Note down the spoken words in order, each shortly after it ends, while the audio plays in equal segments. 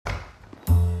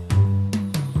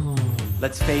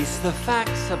Let's face the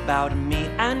facts about me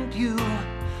and you,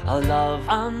 a love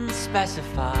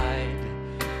unspecified.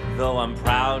 Though I'm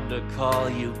proud to call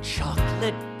you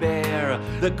Chocolate Bear,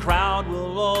 the crowd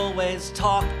will always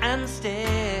talk and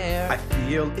stare. I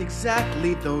feel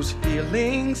exactly those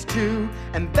feelings too,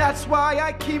 and that's why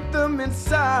I keep them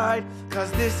inside.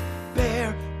 'Cause this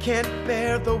bear can't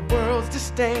bear the world's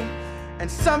disdain, and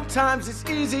sometimes it's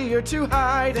easier to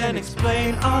hide Then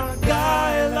explain our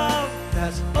guy love,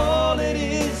 that's all it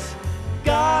is.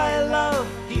 Guy love,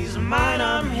 he's mine,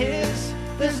 I'm his.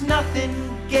 There's nothing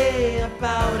gay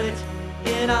about it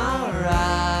in our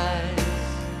eyes.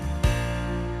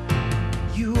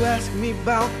 You ask me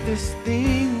about this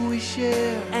thing we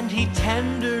share, And he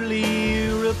tenderly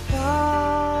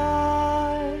replies,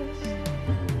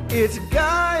 it's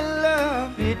guy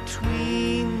love.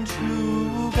 between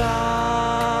two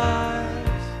guys.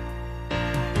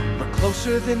 We're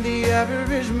closer than the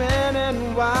average man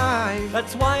and wife.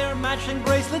 That's why our matching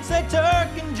bracelets say Turk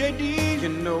and JD. You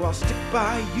know I'll stick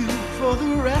by you for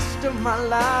the rest of my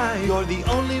life. You're the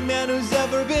only man who's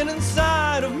ever been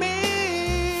inside of me.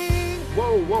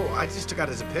 Whoa, I just took out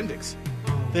his appendix.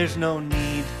 There's no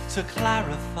need to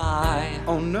clarify.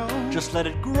 Oh no. Just let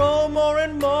it grow more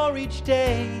and more each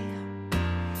day.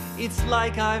 It's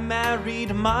like I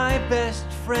married my best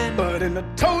friend, But in a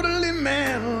totally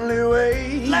manly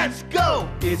way. let's go!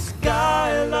 It's guy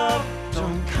love,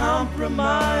 don't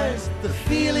compromise the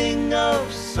feeling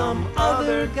of some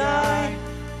other guy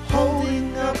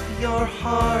holding up your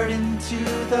heart into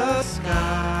the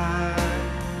sky.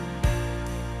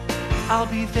 I'll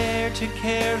be there to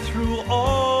care through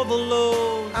all the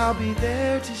lows. I'll be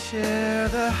there to share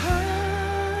the highs.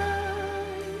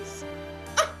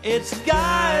 It's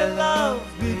guy love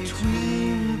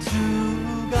between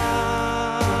two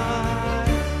guys.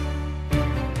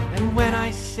 And when I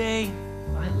say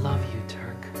I love you,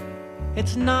 Turk,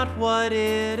 it's not what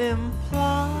it implies.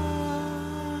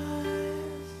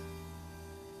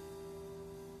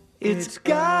 It's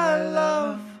guy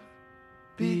love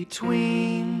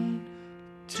between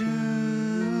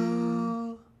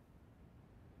two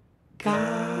guys.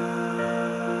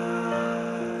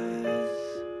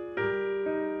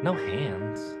 No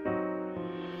hands.